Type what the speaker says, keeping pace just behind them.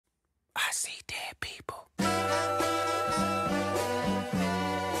see dead people. Nothing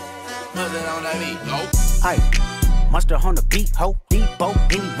on that beat, go. Aye, mustard on the beat, ho, Debo,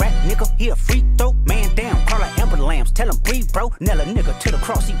 any rap nigga, he a free throw, man down, call like Amber Lambs, tell him breathe, bro, Nella nigga to the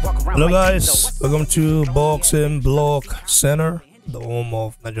cross, he walk around. Hello like guys, welcome to Boxing Block Center, the home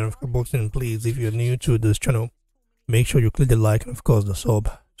of Nigerian boxing. Please, if you're new to this channel, make sure you click the like and of course the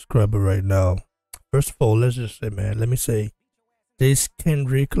subscribe right now. First of all, let's just say, man, let me say, this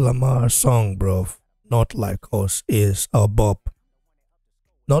Kendrick Lamar song, bro, Not Like Us, is a bop.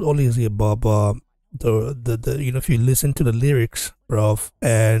 Not only is he a bop, the you know, if you listen to the lyrics, bro,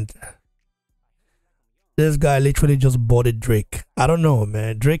 and this guy literally just bodied Drake. I don't know,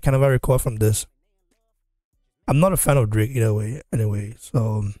 man. Drake can never recover from this. I'm not a fan of Drake either way. Anyway,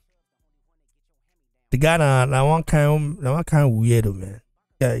 so the guy now one kind of weirdo, man.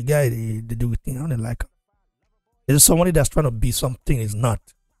 Yeah, the guy they do thing. I don't like him. It's somebody that's trying to be something is not.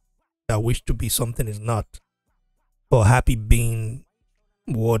 That wish to be something is not. Or happy being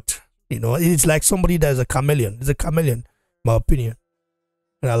what, you know. It's like somebody that's a chameleon. It's a chameleon, my opinion.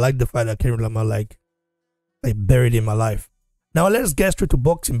 And I like the fact that Kendrick Lamar like buried in my life. Now let's get straight to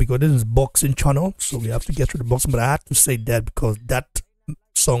boxing because this is boxing channel, so we have to get straight to boxing. But I have to say that because that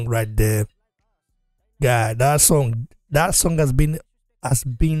song right there, guy, that song has been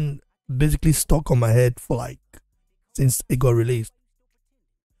basically stuck on my head for like since it got released.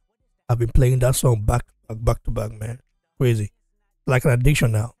 I've been playing that song back to back, man. Crazy, like an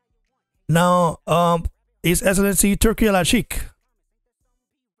addiction now. Now, His Excellency Turki alalshikh.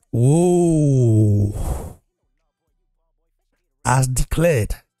 Whoa. Has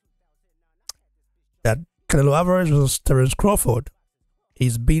declared that Canelo Alvarez versus Terence Crawford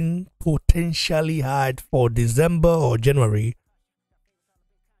is being potentially hired for December or January.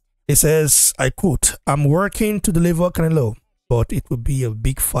 He says, I quote, I'm working to deliver Canelo, but it will be a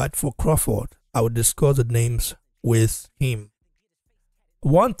big fight for Crawford. I will discuss the names with him.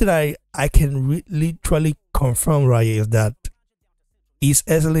 One thing I can literally confirm right here is that His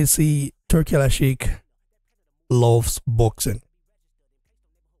Excellency Turki alalshikh loves boxing.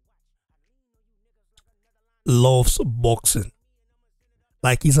 Loves boxing.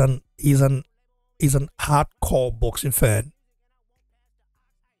 Like he's an hardcore boxing fan.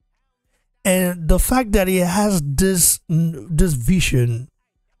 And the fact that he has this vision,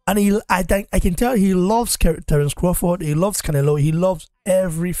 and I can tell he loves Terence Crawford, he loves Canelo, he loves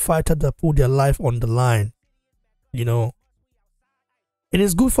every fighter that put their life on the line. You know, it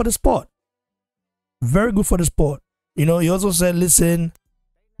is good for the sport. Very good for the sport. You know, he also said, listen,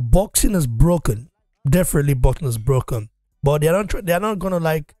 boxing is broken. Definitely boxing is broken. But they're not gonna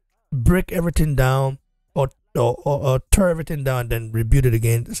like break everything down or tear everything down and then rebuild it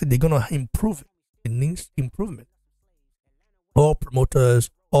again. So they're gonna improve it. It needs improvement. All promoters,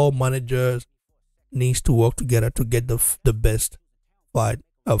 all managers needs to work together to get the best fight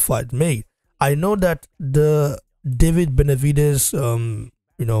made. I know that the David Benavidez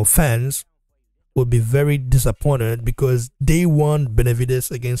fans would be very disappointed because they won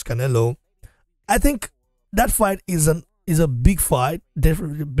Benavidez against Canelo. I think that fight is a big fight.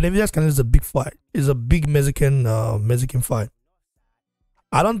 Benavidez Canelo is a big fight. It's a big Mexican fight.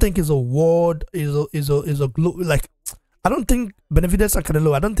 I don't think it's a world is a global, like, I don't think Benavidez and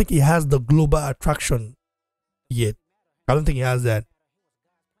Canelo, I don't think he has the global attraction yet. I don't think he has that.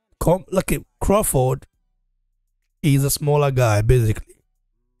 Like Crawford is a smaller guy basically,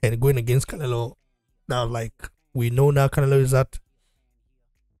 and going against Canelo now, like we know now, Canelo is at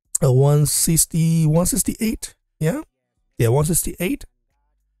a 168, yeah, 168,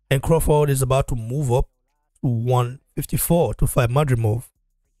 and Crawford is about to move up to 154 to fight Madrimov,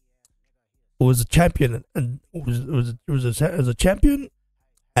 who was a champion and was a champion,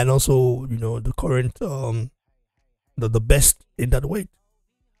 and also, you know, the current the best in that weight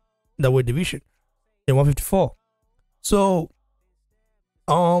division in 154. So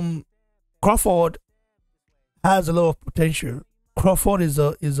Crawford has a lot of potential. Crawford is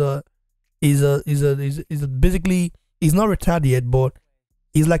basically, he's not retired yet, but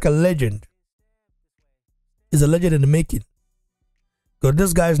he's like a legend. He's a legend in the making. Because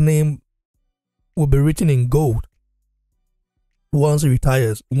this guy's name will be written in gold once he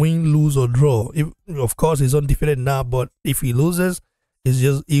retires, win, lose or draw. Of course, he's undefeated now, but if he loses, his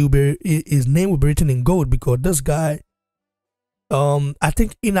name will be written in gold because this guy, I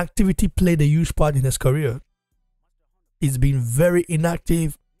think inactivity played a huge part in his career. He's been very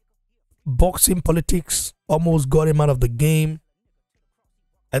inactive. Boxing politics almost got him out of the game.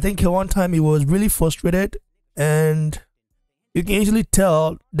 I think at one time he was really frustrated, and you can easily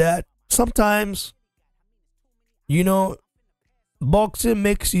tell that sometimes, you know, boxing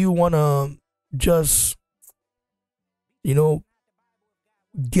makes you wanna just, you know,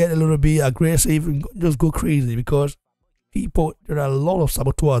 get a little bit aggressive and just go crazy, because there are a lot of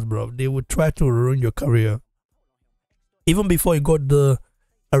saboteurs, bro. They would try to ruin your career. Even before you got the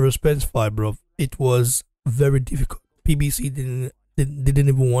Aerospace fight, bro, it was very difficult. PBC didn't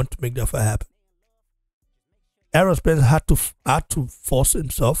even want to make that fight happen. Aerospace had to force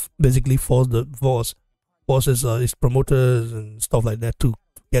himself, basically forces his promoters and stuff like that to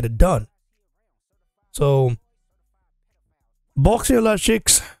get it done. So boxing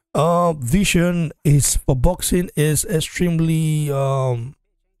alalshikh's vision is for boxing is extremely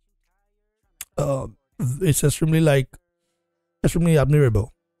it's extremely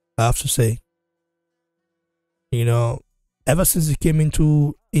admirable, I have to say. You know, ever since he came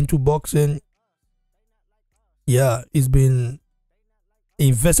into boxing, yeah, he's been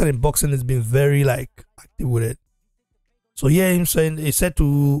invested in boxing. He's been very like active with it. So yeah, he said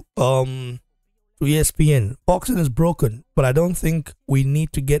to ESPN, boxing is broken, but I don't think we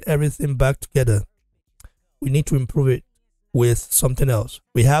need to get everything back together. We need to improve it with something else.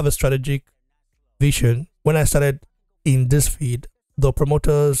 We have a strategic vision. When I started in this feed, the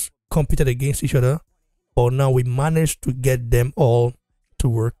promoters competed against each other, but now we managed to get them all to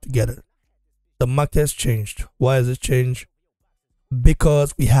work together. The market's changed. Why has it changed?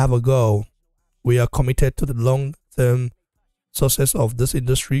 Because we have a goal. We are committed to the long-term success of this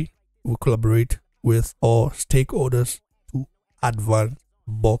industry. We collaborate with all stakeholders to advance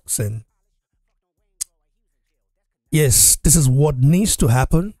boxing. Yes, this is what needs to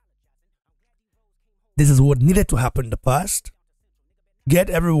happen. This is what needed to happen in the past. Get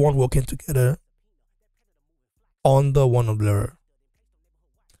everyone working together under one umbrella.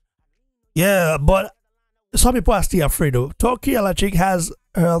 Yeah, but some people are still afraid of Turki. Alalshikh has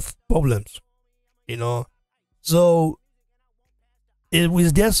health problems, you know. So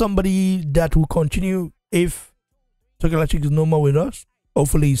is there somebody that will continue if Turki Alalshikh is no more with us?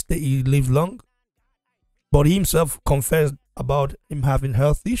 Hopefully he lives long. But he himself confessed about him having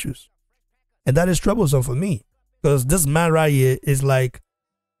health issues. And that is troublesome for me. Because this man right here is like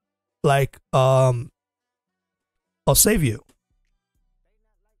a savior.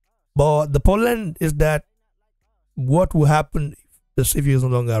 But the problem is that what will happen if the savior is no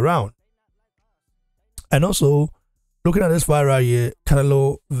longer around? And also, looking at this fight right here,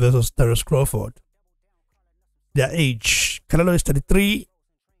 Canelo versus Crawford. Their age. Canelo is 33,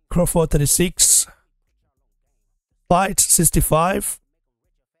 Crawford 36. Fight 65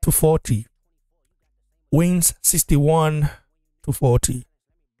 to 40. Wins 61 to 40.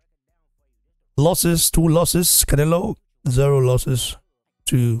 Losses, 2 losses. Canelo, 0 losses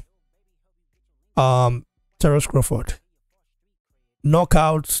to Crawford.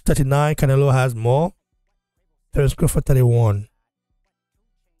 Knockouts 39. Canelo has more. Crawford 31.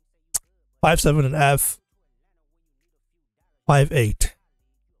 5'7" and F. 5'8".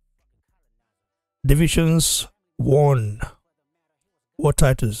 Divisions 1. World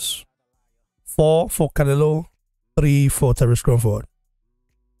titles. 4 for Canelo. 3 for Crawford.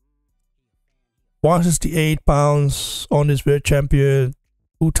 168 pounds undisputed champion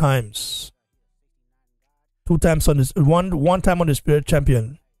 2 times. 2 times on this one time undisputed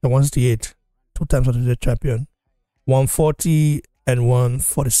champion. The 168. 2 times undisputed champion. 140 and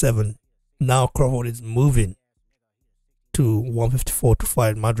 147. Now Crawford is moving to 154 to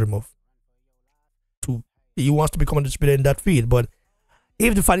fight Madrimov. He wants to become undisputed in that field, but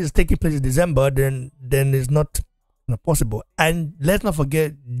if the fight is taking place in December, then it's not possible. And let's not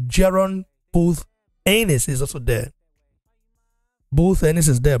forget, Jaron Booth Ennis is also there. Booth Ennis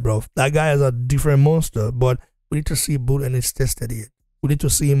is there, bro. That guy is a different monster, but we need to see Booth Ennis tested yet. We need to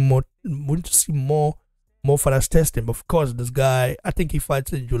see more. We need to see more fighters testing. But of course, this guy, I think he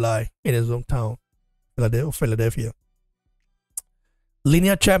fights in July in his hometown, Philadelphia.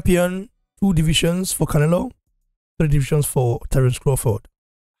 Linear champion, 2 divisions for Canelo, 3 divisions for Crawford.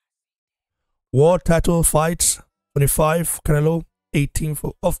 World title fights, 25 Canelo, 18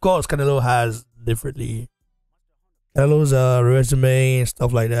 for. Of course, Canelo has differently. Canelo's resume and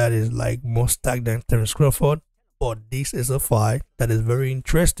stuff like that is like more stacked than Terence Crawford, but this is a fight that is very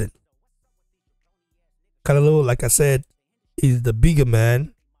interesting. Canelo, like I said, is the bigger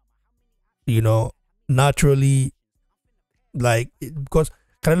man, you know, naturally, like, because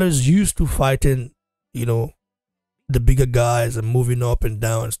Canelo is used to fighting, you know, the bigger guys and moving up and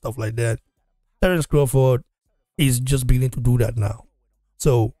down and stuff like that. Terence Crawford is just beginning to do that now.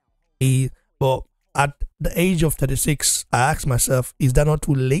 So, but at the age of 36, I asked myself, is that not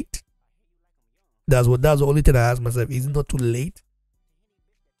too late? That's the only thing I asked myself. Is it not too late?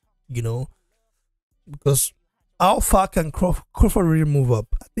 You know, because how far can Crawford really move up?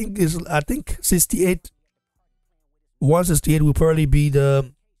 I think 68, 168 will probably be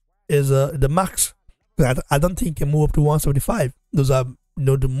the max. I don't think he can move up to 175. Those are,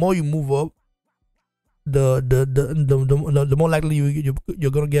 the more you move up, the more likely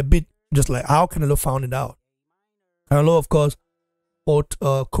you're gonna get beat. Just like how Canelo found it out. Canelo, of course, fought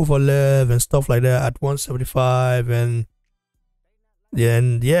Kovalev and stuff like that at 175, and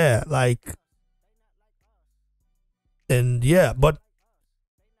but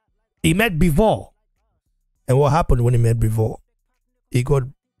he met Bivol, and what happened when he met Bivol? He got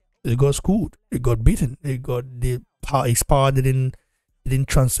schooled. He got beaten. His power didn't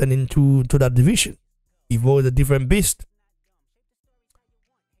transcend into that division. Bivol is a different beast.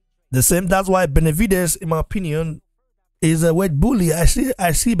 That's why Benavidez, in my opinion, is a weight bully. I see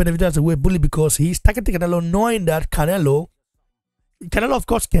Benavidez as a weight bully because he's targeting Canelo, knowing that Canelo, of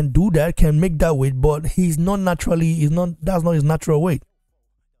course, can do that, can make that weight, but that's not his natural weight.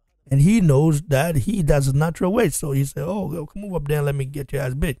 And he knows that he does his natural weight. So he said, oh, come move up there and let me get your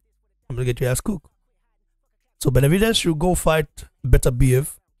ass beat. I'm going to get your ass cooked. So Benavidez should go fight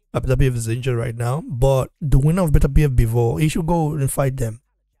Beterbiev. Beterbiev is injured right now, but the winner of Beterbiev before, he should go and fight them.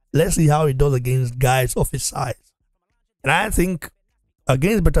 Let's see how he does against guys of his size. And I think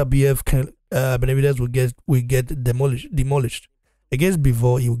against Beterbiev, Benavidez will get demolished. Against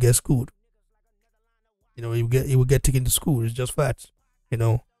Bivol, he will get schooled. He will get taken to school. It's just facts,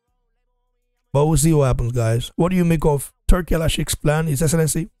 But we'll see what happens, guys. What do you make of Turki alalshikh's plan, His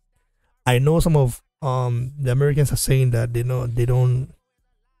Excellency? I know some of the Americans are saying that they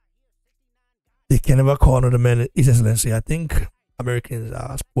can never call another man His Excellency. I think Americans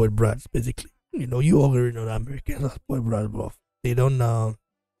are spoiled brats, basically. You already know that Americans are spoiled brats, bro. They don't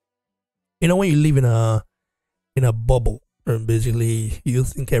when you live in a bubble, and basically you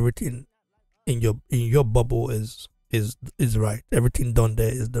think everything in your bubble is right. Everything done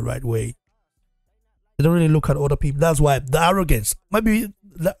there is the right way. They don't really look at other people. That's why the arrogance. Maybe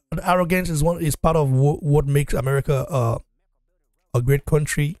the arrogance is part of what makes America a great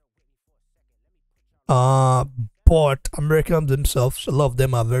country. But Americans themselves, a lot of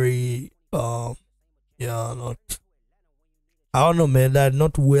them are very I don't know, man. They're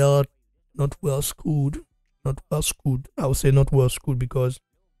not well schooled. Not well schooled. I would say not well schooled because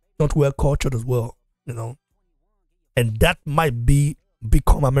not well cultured as well. And that might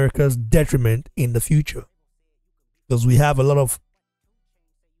become America's detriment in the future, because we have a lot of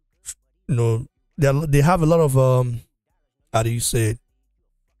they have a lot of how do you say it?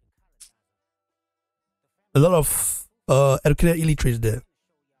 A lot of educated illiterates there,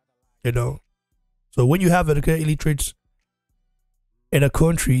 So when you have educated illiterates in a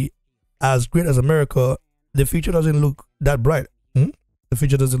country as great as America, the future doesn't look that bright. The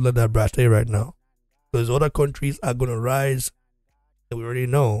future doesn't look that bright, I'll tell you right now. Because other countries are going to rise. And we already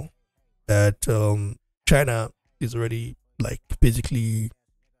know that China is already basically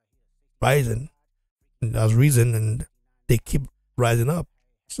rising. And has risen, and they keep rising up.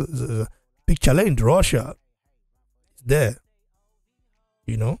 So it's a big challenge. Russia is there.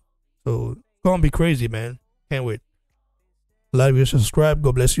 So it's going to be crazy, man. Can't wait. Like, subscribe.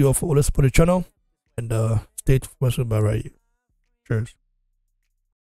 God bless you all for all the support the channel. And stay tuned for right here. Cheers.